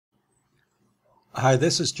Hi,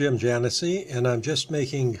 this is Jim Janossy, and I'm just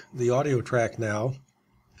making the audio track now,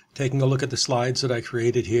 taking a look at the slides that I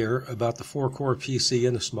created here about the 4-core PC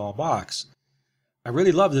in a small box. I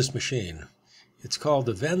really love this machine. It's called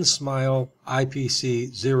the Vensmile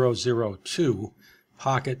iPC002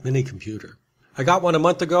 Pocket Mini Computer. I got one a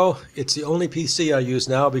month ago. It's the only PC I use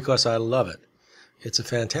now because I love it. It's a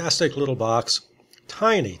fantastic little box,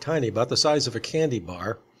 tiny, about the size of a candy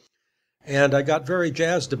bar. And I got very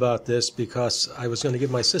jazzed about this because I was going to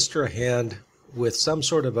give my sister a hand with some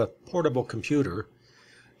sort of a portable computer.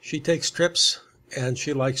 She takes trips and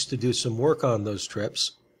she likes to do some work on those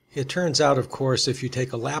trips. It turns out, of course, if you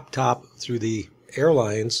take a laptop through the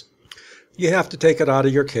airlines, you have to take it out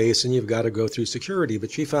of your case and you've got to go through security.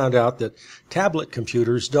 But she found out that tablet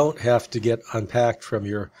computers don't have to get unpacked from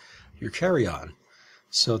your carry-on.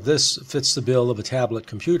 So this fits the bill of a tablet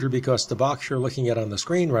computer because the box you're looking at on the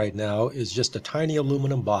screen right now is just a tiny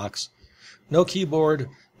aluminum box. No keyboard,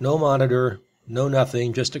 no monitor, no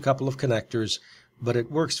nothing, just a couple of connectors, but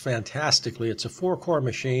it works fantastically. It's a 4-core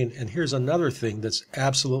machine, and here's another thing that's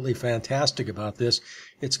absolutely fantastic about this.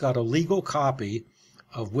 It's got a legal copy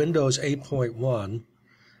of Windows 8.1,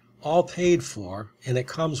 all paid for, and it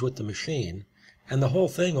comes with the machine. And the whole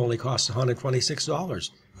thing only costs $126.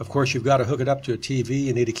 Of course, you've got to hook it up to a TV.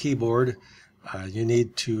 You need a keyboard. You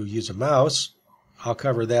need to use a mouse. I'll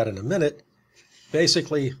cover that in a minute.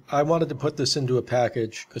 Basically, I wanted to put this into a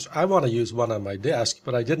package because I want to use one on my desk,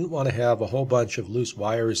 but I didn't want to have a whole bunch of loose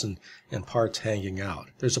wires and parts hanging out.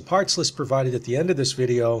 There's a parts list provided at the end of this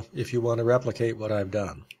video if you want to replicate what I've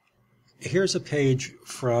done. Here's a page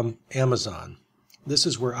from Amazon. This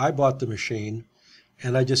is where I bought the machine,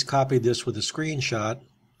 and I just copied this with a screenshot.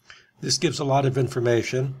 This gives a lot of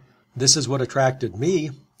information. This is what attracted me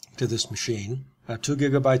to this machine. 2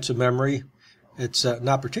 gigabytes of memory. It's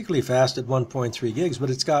not particularly fast at 1.3 gigs, but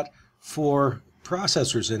it's got 4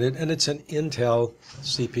 processors in it, and it's an Intel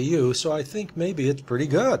CPU, so I think maybe it's pretty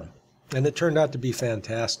good. And it turned out to be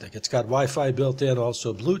fantastic. It's got Wi-Fi built in,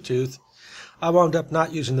 also Bluetooth. I wound up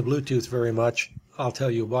not using the Bluetooth very much. I'll tell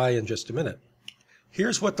you why in just a minute.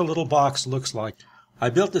 Here's what the little box looks like. I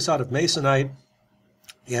built this out of masonite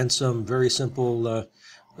and some very simple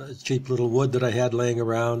cheap little wood that I had laying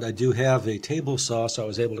around. I do have a table saw, so I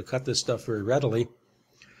was able to cut this stuff very readily.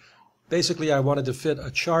 Basically, I wanted to fit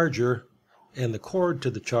a charger and the cord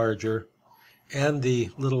to the charger and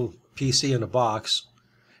the little PC in a box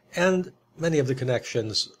and many of the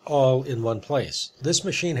connections all in one place. This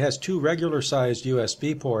machine has 2 regular-sized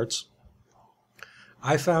USB ports.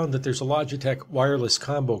 I found that there's a Logitech wireless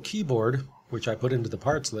combo keyboard, which I put into the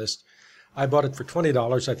parts list. I bought it for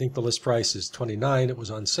 $20. I think the list price is $29. It was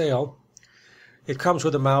on sale. It comes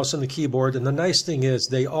with a mouse and the keyboard, and the nice thing is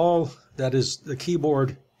that is the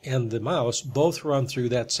keyboard and the mouse, both run through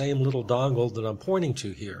that same little dongle that I'm pointing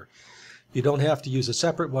to here. You don't have to use a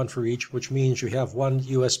separate one for each, which means you have one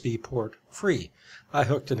USB port free. I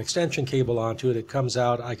hooked an extension cable onto it. It comes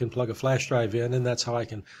out. I can plug a flash drive in, and that's how I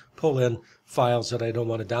can pull in files that I don't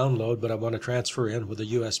want to download, but I want to transfer in with a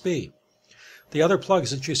USB. The other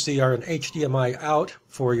plugs that you see are an HDMI out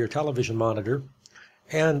for your television monitor,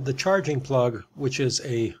 and the charging plug, which is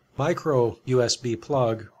a micro USB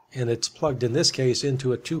plug, and it's plugged in this case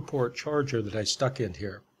into a 2-port charger that I stuck in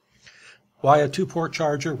here. Why a 2-port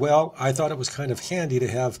charger? Well, I thought it was kind of handy to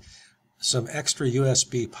have some extra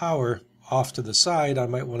USB power off to the side. I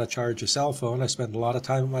might want to charge a cell phone. I spend a lot of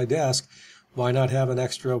time at my desk. Why not have an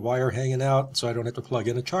extra wire hanging out so I don't have to plug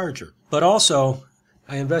in a charger? But also,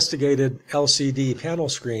 I investigated LCD panel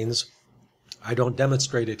screens. I don't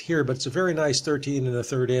demonstrate it here, but it's a very nice 13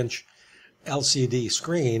 1/3 inch LCD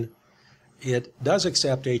screen. It does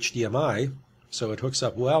accept HDMI, so it hooks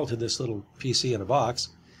up well to this little PC in a box,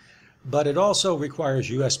 but it also requires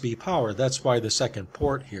USB power. That's why the second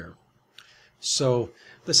port here. So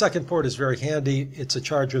the second port is very handy. It's a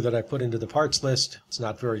charger that I put into the parts list. It's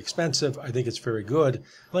not very expensive. I think it's very good.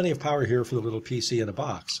 Plenty of power here for the little PC in a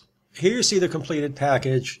box. Here you see the completed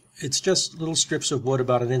package. It's just little strips of wood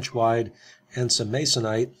about 1 inch wide and some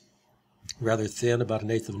masonite, rather thin, about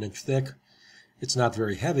 1/8 of an inch thick. It's not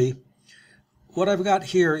very heavy. What I've got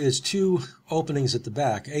here is 2 openings at the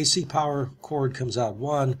back. AC power cord comes out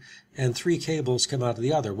one, and 3 cables come out of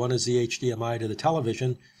the other. One is the HDMI to the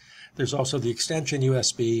television. There's also the extension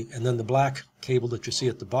USB, and then the black cable that you see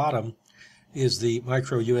at the bottom is the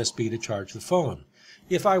micro USB to charge the phone.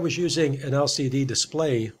 If I was using an LCD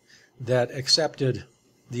display that accepted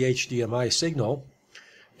the HDMI signal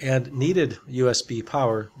and needed USB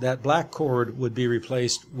power, that black cord would be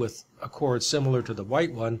replaced with a cord similar to the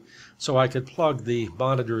white one, so I could plug the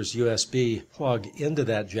monitor's USB plug into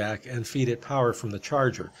that jack and feed it power from the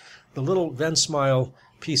charger. The little Vensmile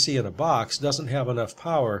PC in a box doesn't have enough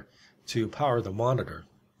power to power the monitor.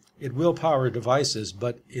 It will power devices,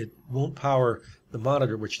 but it won't power the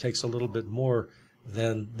monitor, which takes a little bit more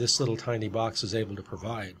than this little tiny box is able to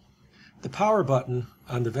provide. The power button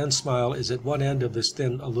on the Vensmile is at one end of this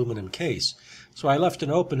thin aluminum case. So I left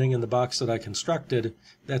an opening in the box that I constructed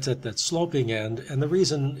that's at that sloping end, and the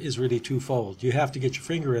reason is really twofold. You have to get your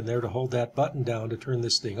finger in there to hold that button down to turn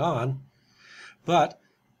this thing on, but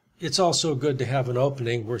it's also good to have an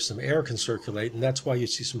opening where some air can circulate, and that's why you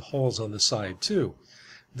see some holes on the side too.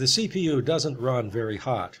 The CPU doesn't run very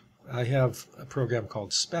hot. I have a program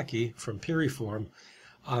called Specky from Piriform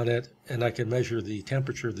on it, and I can measure the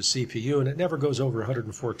temperature of the CPU, and it never goes over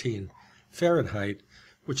 114 Fahrenheit,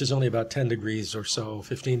 which is only about 10 degrees or so,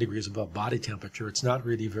 15 degrees above body temperature. It's not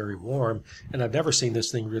really very warm, and I've never seen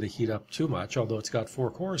this thing really heat up too much, although it's got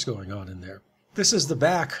 4 cores going on in there. This is the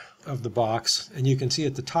back of the box, and you can see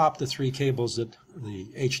at the top the 3 cables, that the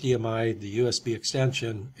HDMI, the USB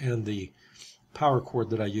extension, and the power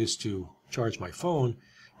cord that I use to charge my phone.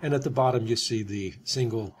 And at the bottom you see the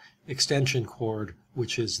single extension cord,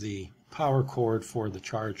 which is the power cord for the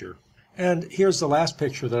charger. And here's the last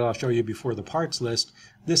picture that I'll show you before the parts list.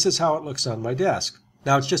 This is how it looks on my desk.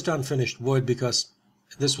 Now it's just unfinished wood because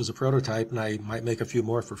this was a prototype, and I might make a few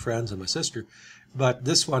more for friends and my sister. But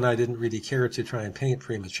this one I didn't really care to try and paint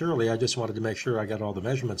prematurely. I just wanted to make sure I got all the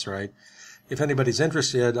measurements right. If anybody's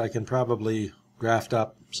interested, I can probably draft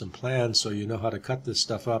up some plans so you know how to cut this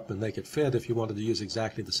stuff up and make it fit if you wanted to use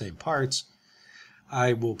exactly the same parts.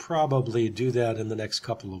 I will probably do that in the next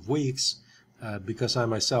couple of weeks because I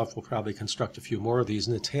myself will probably construct a few more of these,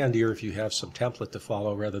 and it's handier if you have some template to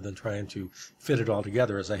follow rather than trying to fit it all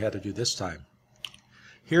together as I had to do this time.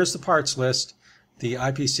 Here's the parts list. The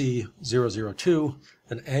iPC002,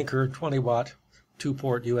 an Anker 20-watt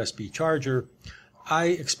 2-port USB charger. I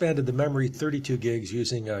expanded the memory 32 gigs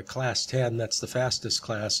using a class 10, that's the fastest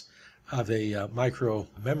class of a micro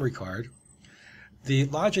memory card. The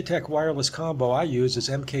Logitech wireless combo I use is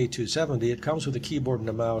MK270. It comes with a keyboard and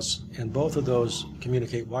a mouse, and both of those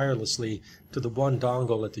communicate wirelessly to the one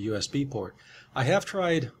dongle at the USB port. I have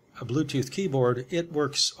tried a Bluetooth keyboard. It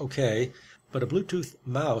works okay, but a Bluetooth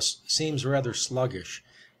mouse seems rather sluggish.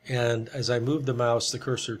 And as I move the mouse, the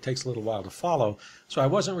cursor takes a little while to follow. So I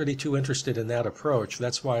wasn't really too interested in that approach.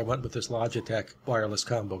 That's why I went with this Logitech wireless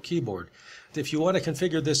combo keyboard. If you want to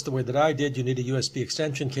configure this the way that I did, you need a USB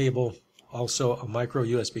extension cable, also a micro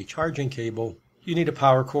USB charging cable. You need a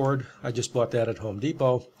power cord. I just bought that at Home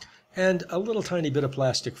Depot. And a little tiny bit of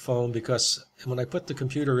plastic foam, because when I put the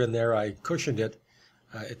computer in there, I cushioned it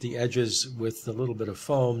at the edges with a little bit of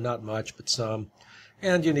foam, not much, but some.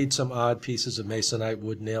 And you need some odd pieces of masonite,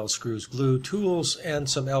 wood, nails, screws, glue, tools, and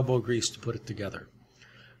some elbow grease to put it together.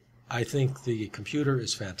 I think the computer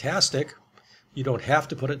is fantastic. You don't have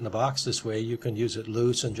to put it in a box this way. You can use it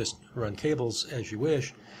loose and just run cables as you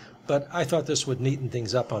wish. But I thought this would neaten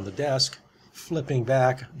things up on the desk. Flipping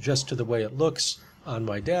back just to the way it looks on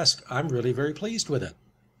my desk, I'm really very pleased with it.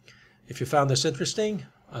 If you found this interesting,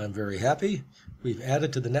 I'm very happy. We've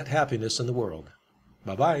added to the net happiness in the world.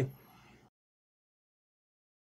 Bye-bye.